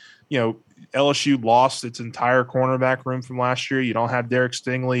think, LSU lost its entire cornerback room from last year. You don't have Derek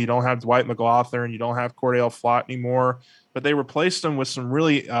Stingley. You don't have Dwight McLaughlin. You don't have Cordell Flott anymore. But they replaced them with some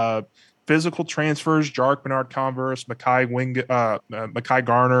really physical transfers: Jarek Bernard-Converse, Mekhi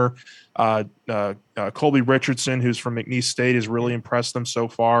Garner, Colby Richardson, who's from McNeese State, has really impressed them so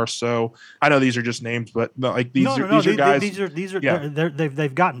far. So I know these are just names, but like these are guys. These are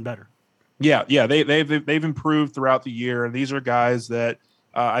they've gotten better. Yeah, they've improved throughout the year, and these are guys that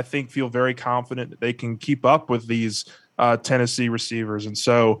I think feel very confident that they can keep up with these Tennessee receivers. And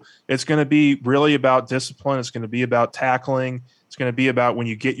so it's going to be really about discipline. It's going to be about tackling. It's going to be about when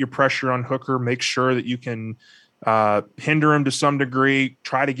you get your pressure on Hooker, make sure that you can hinder him to some degree,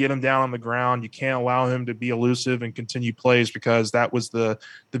 try to get him down on the ground. You can't allow him to be elusive and continue plays, because that was the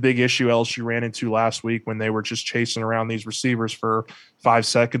big issue LSU ran into last week when they were just chasing around these receivers for 5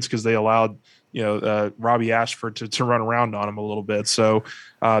 seconds because they allowed Robbie Ashford to run around on him a little bit. So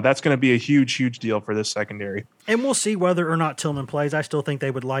that's going to be a huge deal for this secondary. And we'll see whether or not Tillman plays. I still think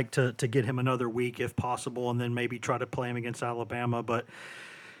they would like to get him another week if possible, and then maybe try to play him against Alabama. But,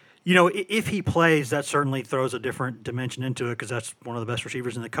 if he plays, that certainly throws a different dimension into it, because that's one of the best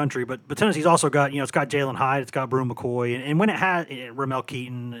receivers in the country. But Tennessee's also got, it's got Jalen Hyde, it's got Brew McCoy, and when it had Ramel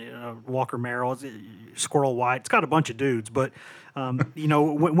Keaton, Walker Merrill, Squirrel White, it's got a bunch of dudes. But,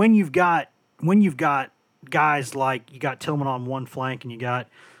 when you've got guys like, you got Tillman on one flank and you got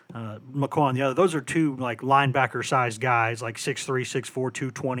McCoy on the other, those are two like linebacker-sized guys, like 6'3", 6'4",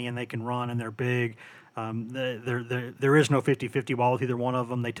 220, and they can run and they're big. There is no 50-50 ball with either one of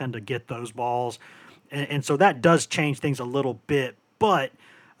them. They tend to get those balls. And so that does change things a little bit. But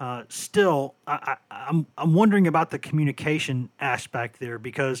still, I'm wondering about the communication aspect there,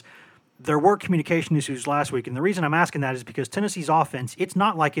 because there were communication issues last week. And the reason I'm asking that is because Tennessee's offense, it's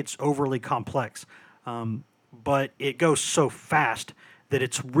not like it's overly complex, but it goes so fast that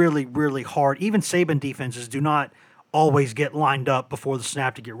it's really, really hard. Even Saban defenses do not always get lined up before the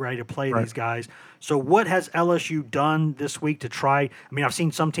snap to get ready to play these guys. So what has LSU done this week to try? I mean, I've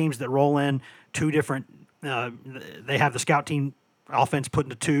seen some teams that roll in two different they have the scout team offense put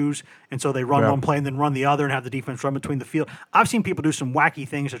into twos, and so they run one play and then run the other and have the defense run between the field. I've seen people do some wacky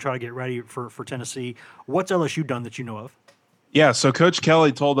things to try to get ready for Tennessee. What's LSU done that you know of? Yeah, so Coach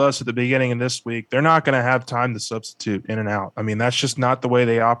Kelly told us at the beginning of this week they're not going to have time to substitute in and out. I mean, that's just not the way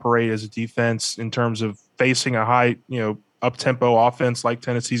they operate as a defense in terms of facing a high, up-tempo offense like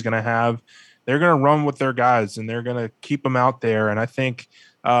Tennessee's going to have. They're going to run with their guys, and they're going to keep them out there. And I think,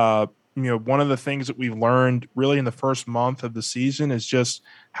 one of the things that we've learned really in the first month of the season is just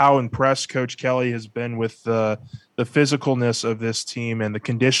how impressed Coach Kelly has been with the physicalness of this team and the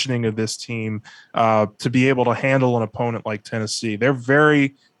conditioning of this team to be able to handle an opponent like Tennessee. They're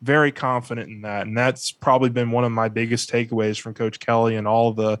very, very confident in that. And that's probably been one of my biggest takeaways from Coach Kelly and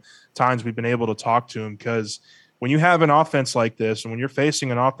all the times we've been able to talk to him, because when you have an offense like this and when you're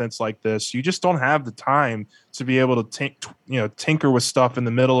facing an offense like this, you just don't have the time to be able to tinker with stuff in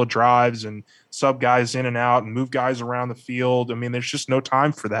the middle of drives and sub guys in and out and move guys around the field. I mean, there's just no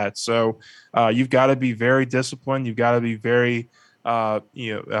time for that. So you've got to be very disciplined. You've got to be very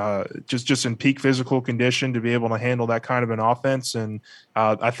just in peak physical condition to be able to handle that kind of an offense. And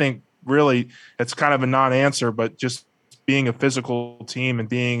I think really it's kind of a non-answer, but just being a physical team and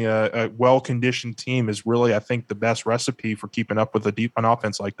being a well-conditioned team is really, I think, the best recipe for keeping up with an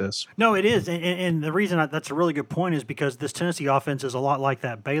offense like this. No, it is. And the reason that's a really good point is because this Tennessee offense is a lot like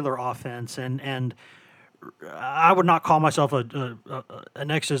that Baylor offense. And I would not call myself an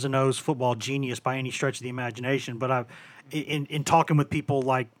X's and O's football genius by any stretch of the imagination, but in talking with people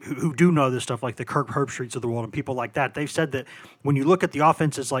like who do know this stuff, like the Kirk Herbstreits of the world and people like that, they've said that when you look at the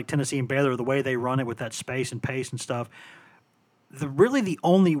offenses like Tennessee and Baylor, the way they run it with that space and pace and stuff, the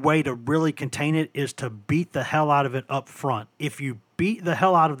only way to really contain it is to beat the hell out of it up front. If you beat the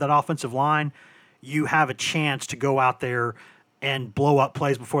hell out of that offensive line, you have a chance to go out there and blow up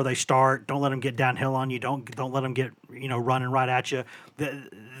plays before they start. Don't let them get downhill on you. Don't let them get running right at you.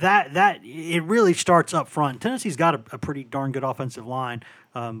 That it really starts up front. Tennessee's got a pretty darn good offensive line.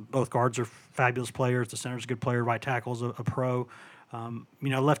 Both guards are fabulous players. The center's a good player. Right tackle's a pro.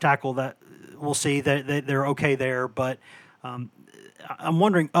 Left tackle, that we'll see that they're okay there. But I'm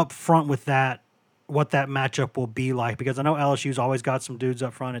wondering up front with that, what that matchup will be like, because I know LSU's always got some dudes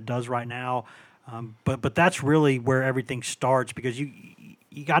up front. It does right now. But that's really where everything starts, because you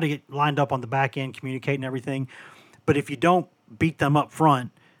got to get lined up on the back end, communicate and everything. But if you don't beat them up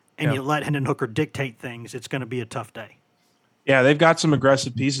front and you let Hendon Hooker dictate things, it's going to be a tough day. Yeah, they've got some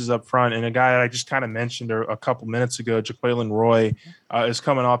aggressive pieces up front, and a guy that I just kind of mentioned a couple minutes ago, Jaquelin Roy, is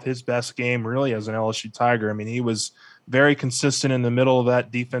coming off his best game really as an LSU Tiger. I mean, he was very consistent in the middle of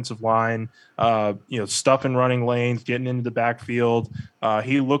that defensive line, stuffing running lanes, getting into the backfield.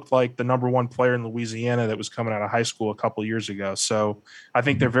 He looked like the number one player in Louisiana that was coming out of high school a couple years ago. So I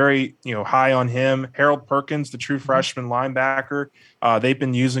think they're very, high on him. Harold Perkins, the true freshman linebacker, they've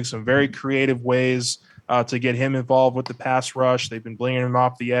been using some very creative ways to get him involved with the pass rush. They've been bringing him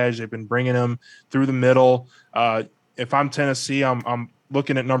off the edge. They've been bringing him through the middle. If I'm Tennessee, I'm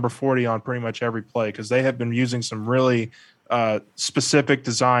looking at number 40 on pretty much every play, because they have been using some really specific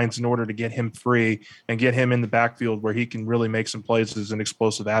designs in order to get him free and get him in the backfield where he can really make some plays as an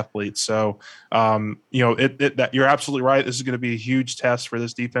explosive athlete. So, that you're absolutely right. This is going to be a huge test for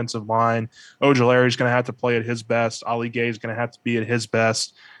this defensive line. Ojulari is going to have to play at his best. Ali Gay is going to have to be at his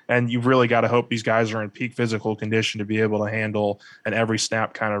best. And you've really got to hope these guys are in peak physical condition to be able to handle an every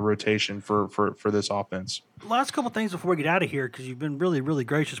snap kind of rotation for this offense. Last couple things before we get out of here, because you've been really, really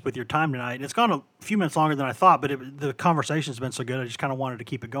gracious with your time tonight. And it's gone a few minutes longer than I thought, but the conversation's been so good, I just kind of wanted to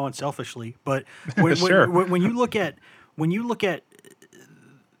keep it going selfishly. But when you look at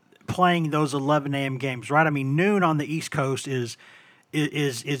playing those 11 a.m. games, right? I mean, noon on the East Coast is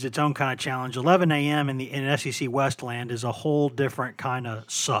its own kind of challenge. 11 a.m. in SEC West land is a whole different kind of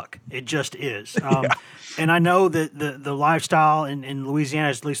suck. It just is. And I know that the lifestyle in Louisiana,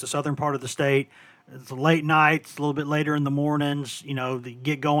 at least the southern part of the state, it's the late nights, a little bit later in the mornings, they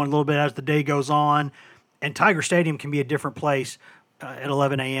get going a little bit as the day goes on. And Tiger Stadium can be a different place at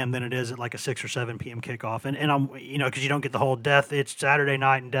 11 a.m. than it is at like a 6 or 7 p.m. kickoff. And I'm, because you don't get the whole it's Saturday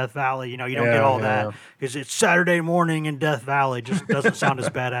night in Death Valley. You don't get all that, because it's Saturday morning in Death Valley. It just doesn't sound as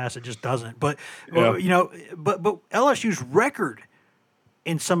badass. It just doesn't. But, but LSU's record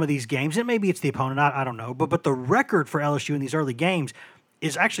in some of these games, and maybe it's the opponent, I don't know, but the record for LSU in these early games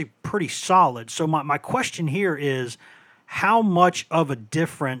is actually pretty solid. So my question here is, how much of a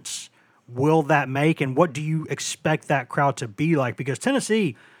difference will that make, and what do you expect that crowd to be like? Because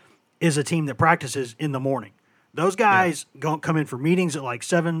Tennessee is a team that practices in the morning. Those guys come in for meetings at like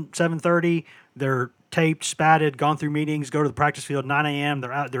 7:30. They're taped, spatted, gone through meetings, go to the practice field 9 a.m.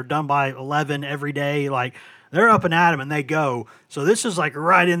 They're done by 11 every day. Like, they're up and at 'em and they go. So this is like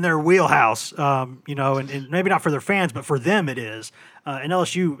right in their wheelhouse, and maybe not for their fans, but for them it is. And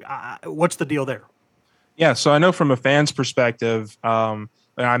LSU, what's the deal there? Yeah, so I know from a fan's perspective,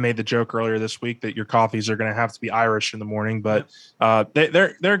 I made the joke earlier this week that your coffees are going to have to be Irish in the morning, but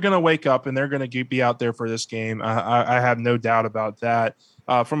they're going to wake up and they're going to be out there for this game. I have no doubt about that.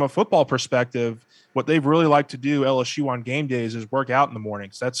 From a football perspective, what they've really liked to do, LSU, on game days is work out in the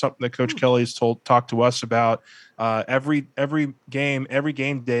mornings. That's something that Coach Kelly's talked to us about. Every game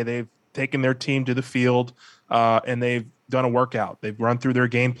day, they've taken their team to the field and they've done a workout. They've run through their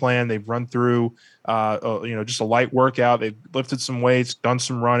game plan. They've run through, just a light workout. They've lifted some weights, done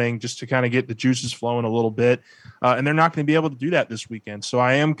some running, just to kind of get the juices flowing a little bit. And they're not going to be able to do that this weekend. So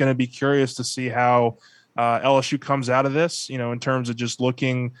I am going to be curious to see how LSU comes out of this, in terms of just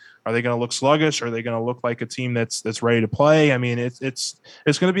looking, are they going to look sluggish? Are they going to look like a team that's ready to play? I mean, it's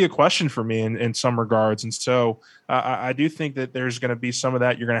going to be a question for me in some regards. And so I do think that there's going to be some of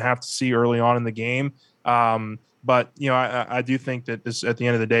that you're going to have to see early on in the game. But I do think that this, at the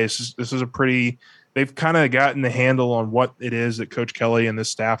end of the day, this is a pretty, they've kind of gotten the handle on what it is that Coach Kelly and the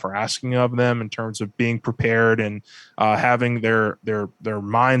staff are asking of them in terms of being prepared and having their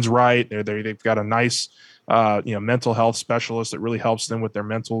minds right. They've got a nice mental health specialist that really helps them with their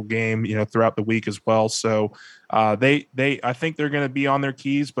mental game, throughout the week as well. So I think they're going to be on their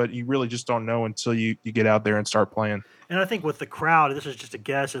keys, but you really just don't know until you get out there and start playing. And I think with the crowd, this is just a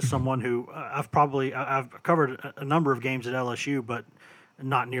guess as someone who I've covered a number of games at LSU, but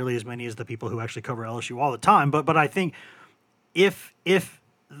not nearly as many as the people who actually cover LSU all the time. But I think if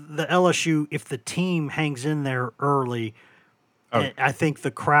the team hangs in there early, I think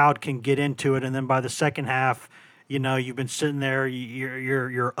the crowd can get into it, and then by the second half, you've been sitting there,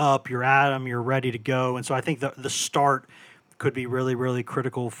 you're up, you're at them, you're ready to go, and so I think the start could be really, really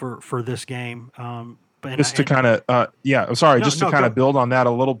critical for this game. Just to kind of, build on that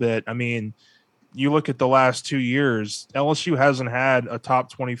a little bit. I mean, you look at the last 2 years, LSU hasn't had a top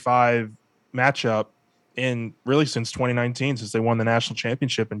 25 matchup in really since 2019, since they won the national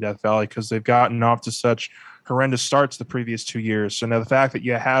championship in Death Valley, because they've gotten off to such horrendous starts the previous 2 years. So now the fact that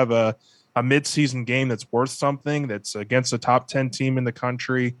you have a mid-season game that's worth something, that's against a top 10 team in the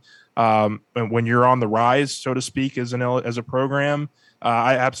country, and when you're on the rise, so to speak, as a program,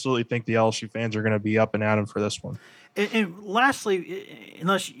 I absolutely think the LSU fans are going to be up and at them for this one. And lastly,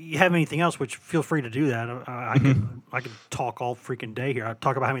 unless you have anything else, which feel free to do that. I could talk all freaking day here. I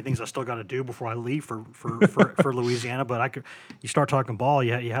talk about how many things I still got to do before I leave for Louisiana. But you start talking ball,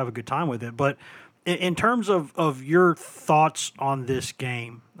 you have a good time with it. But in terms of your thoughts on this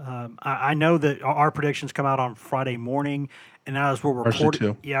game, I know that our predictions come out on Friday morning, and as we're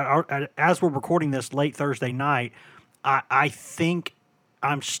recording, as we're recording this late Thursday night, I think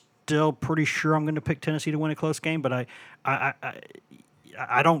I'm still pretty sure I'm going to pick Tennessee to win a close game, but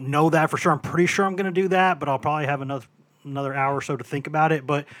I don't know that for sure. I'm pretty sure I'm going to do that, but I'll probably have another hour or so to think about it.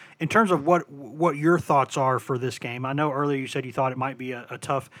 But in terms of what your thoughts are for this game, I know earlier you said you thought it might be a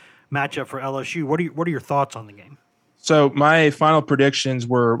tough matchup for LSU. What are your thoughts on the game? So my final predictions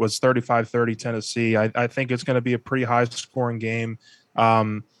was 35-30 Tennessee. I think it's going to be a pretty high scoring game.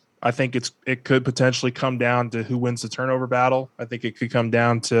 I think it could potentially come down to who wins the turnover battle. I think it could come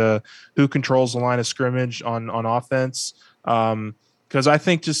down to who controls the line of scrimmage on offense. Because I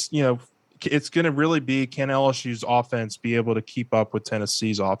think it's going to really be, can LSU's offense be able to keep up with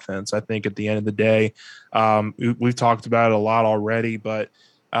Tennessee's offense? I think at the end of the day, we've talked about it a lot already, but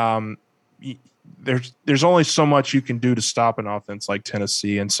there's only so much you can do to stop an offense like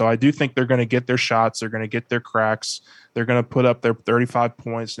Tennessee. And so I do think they're going to get their shots. They're going to get their cracks. They're going to put up their 35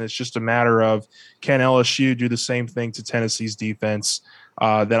 points. And it's just a matter of, can LSU do the same thing to Tennessee's defense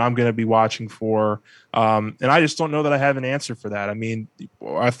that I'm going to be watching for? And I just don't know that I have an answer for that. I mean,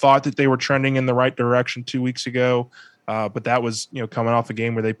 I thought that they were trending in the right direction 2 weeks ago. But that was, coming off a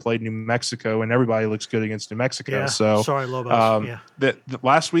game where they played New Mexico, and everybody looks good against New Mexico. Yeah, so sorry, Lobos. The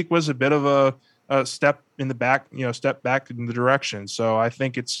last week was a bit of a step in the back, step back in the direction. So I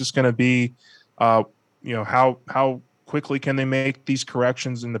think it's just going to be, how quickly can they make these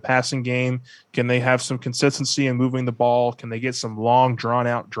corrections in the passing game? Can they have some consistency in moving the ball? Can they get some long,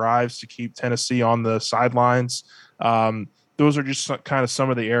 drawn-out drives to keep Tennessee on the sidelines? Those are just kind of some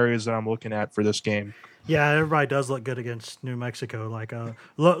of the areas that I'm looking at for this game. Yeah, everybody does look good against New Mexico. Like,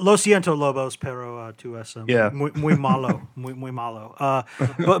 lo siento, Lobos, pero tú es muy malo, muy malo.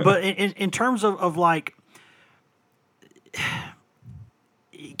 But in terms of like,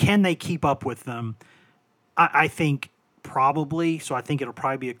 can they keep up with them? I think probably. So I think it'll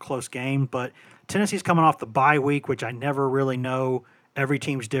probably be a close game. But Tennessee's coming off the bye week, which I never really know. Every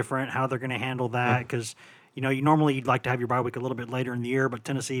team's different, how they're going to handle that, because you'd like to have your bye week a little bit later in the year, but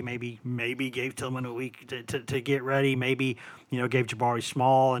Tennessee maybe gave Tillman a week to get ready. Maybe, gave Jabari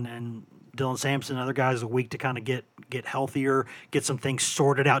Small and Dylan Sampson and other guys a week to kind of get healthier, get some things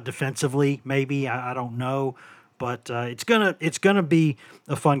sorted out defensively. Maybe, I don't know. But it's gonna be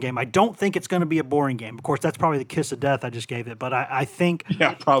a fun game. I don't think it's gonna be a boring game. Of course, that's probably the kiss of death I just gave it. But I think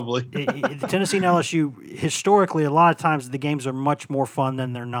probably the Tennessee and LSU, historically, a lot of times the games are much more fun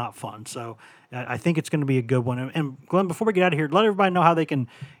than they're not fun. So I think it's going to be a good one. And Glenn, before we get out of here, let everybody know how they can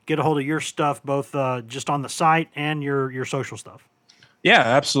get a hold of your stuff, both just on the site and your social stuff. Yeah,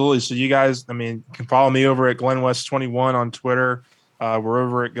 absolutely. So you guys, can follow me over at GlennWest21 on Twitter. We're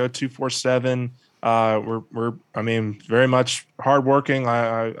over at Go247. We're very much hardworking.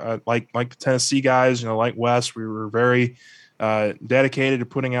 I like the Tennessee guys, like Wes. We were very dedicated to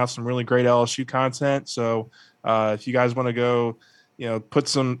putting out some really great LSU content. So if you guys want to go, put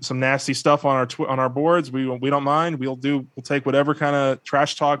some nasty stuff on our boards, we don't mind. We'll take whatever kind of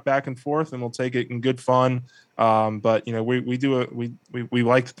trash talk back and forth, and we'll take it in good fun. But we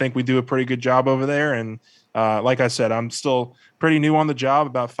like to think we do a pretty good job over there. And like I said, I'm still pretty new on the job,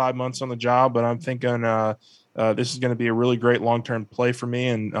 about 5 months on the job, but I'm thinking this is going to be a really great long-term play for me.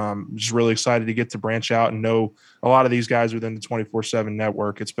 And I'm just really excited to get to branch out and know a lot of these guys within the 24/7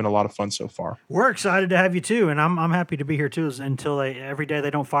 network. It's been a lot of fun so far. We're excited to have you too. And I'm happy to be here too, until every day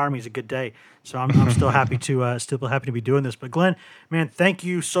they don't fire me is a good day. So I'm still happy to be doing this. But Glenn, man, thank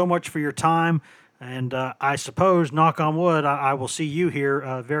you so much for your time. And I suppose, knock on wood, I will see you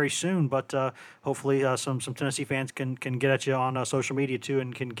here very soon. But hopefully, some Tennessee fans can get at you on social media too,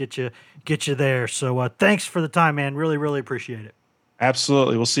 and can get you there. So thanks for the time, man. Really, really appreciate it.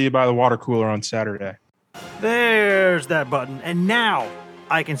 Absolutely. We'll see you by the water cooler on Saturday. There's that button, and now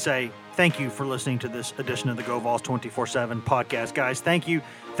I can say thank you for listening to this edition of the Go Vols 24/7 podcast. Guys, thank you.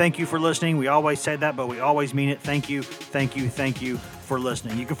 Thank you for listening. We always say that, but we always mean it. Thank you for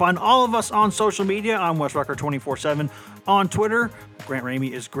listening. You can find all of us on social media. I'm Wes Rucker 24/7 on Twitter. Grant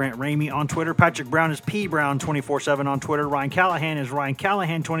Ramey is Grant Ramey on Twitter. Patrick Brown is P Brown 24/7 on Twitter. Ryan Callahan is Ryan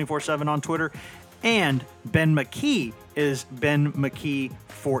Callahan 24/7 on Twitter. And Ben McKee is Ben McKee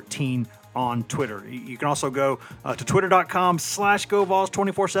 14 on Twitter. You can also go to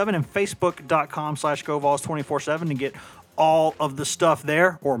twitter.com/GoVols247 and facebook.com/GoVols247 to get all of the stuff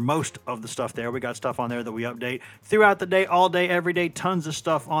there, or most of the stuff there. We got stuff on there that we update throughout the day, all day, every day. Tons of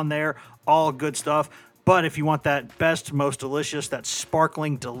stuff on there, all good stuff. But if you want that best, most delicious, that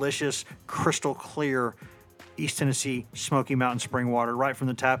sparkling, delicious, crystal clear East Tennessee Smoky Mountain spring water right from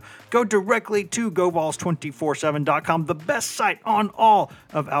the tap, go directly to GoVols247.com, the best site on all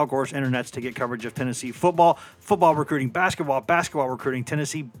of Al Gore's internets to get coverage of Tennessee football, football recruiting, basketball recruiting,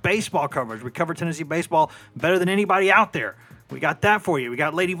 Tennessee baseball coverage. We cover Tennessee baseball better than anybody out there. We got that for you. We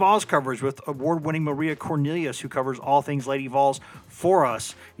got Lady Vols coverage with award-winning Maria Cornelius, who covers all things Lady Vols for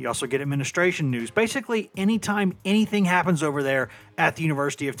us. You also get administration news. Basically, anytime anything happens over there at the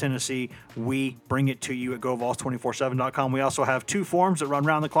University of Tennessee, we bring it to you at GoVols247.com. We also have 2 forums that run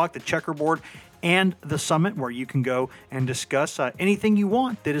around the clock, the Checkerboard and the Summit, where you can go and discuss anything you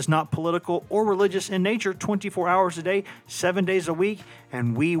want that is not political or religious in nature 24 hours a day, 7 days a week,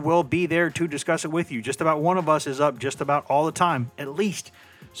 and we will be there to discuss it with you. Just about one of us is up just about all the time, at least.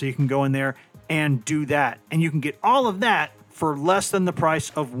 So you can go in there and do that. And you can get all of that for less than the price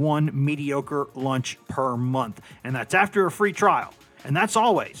of one mediocre lunch per month. And that's after a free trial. And that's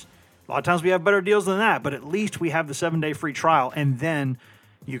always. A lot of times we have better deals than that, but at least we have the 7-day free trial, and then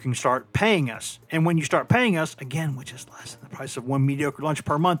you can start paying us. And when you start paying us, again, which is less than the price of one mediocre lunch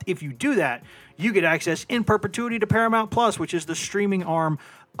per month, if you do that, you get access in perpetuity to Paramount Plus, which is the streaming arm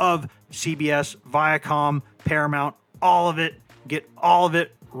of CBS, Viacom, Paramount, all of it. Get all of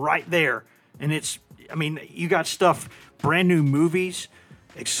it right there. And you got stuff, brand new movies,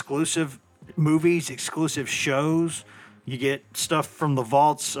 exclusive shows. You get stuff from the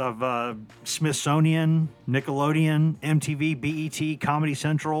vaults of Smithsonian, Nickelodeon, MTV, BET, Comedy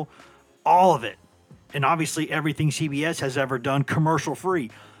Central, all of it. And obviously everything CBS has ever done commercial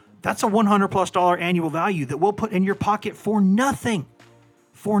free. That's a $100+ annual value that we'll put in your pocket for nothing.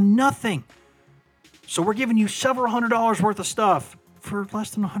 For nothing. So we're giving you several $100s worth of stuff for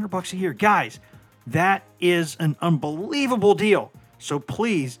less than $100 a year. Guys, that is an unbelievable deal. So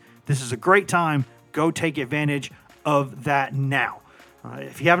please, this is a great time. Go take advantage of that now.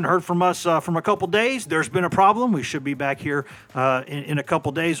 If you haven't heard from us from a couple days, there's been a problem. We should be back here in a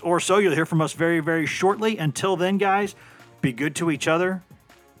couple days or so. You'll hear from us very, very shortly. Until then, guys, be good to each other.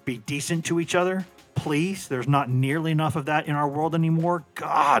 Be decent to each other. Please. There's not nearly enough of that in our world anymore.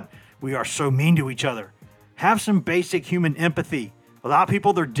 God, we are so mean to each other. Have some basic human empathy. Allow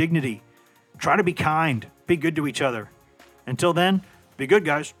people their dignity. Try to be kind. Be good to each other. Until then, be good,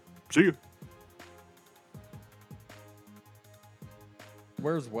 guys. See you.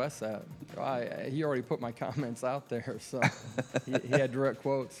 Where's Wes at? He already put my comments out there, so he had direct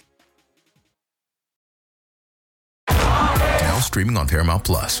quotes. Now streaming on Paramount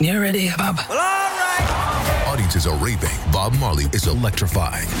Plus. You ready, Bob? Well, all right. Audiences are raving. Bob Marley is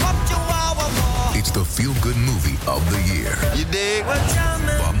electrifying. It's the feel-good movie of the year. You dig?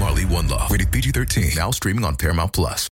 Bob Marley, One Love. Rated PG-13. Now streaming on Paramount Plus.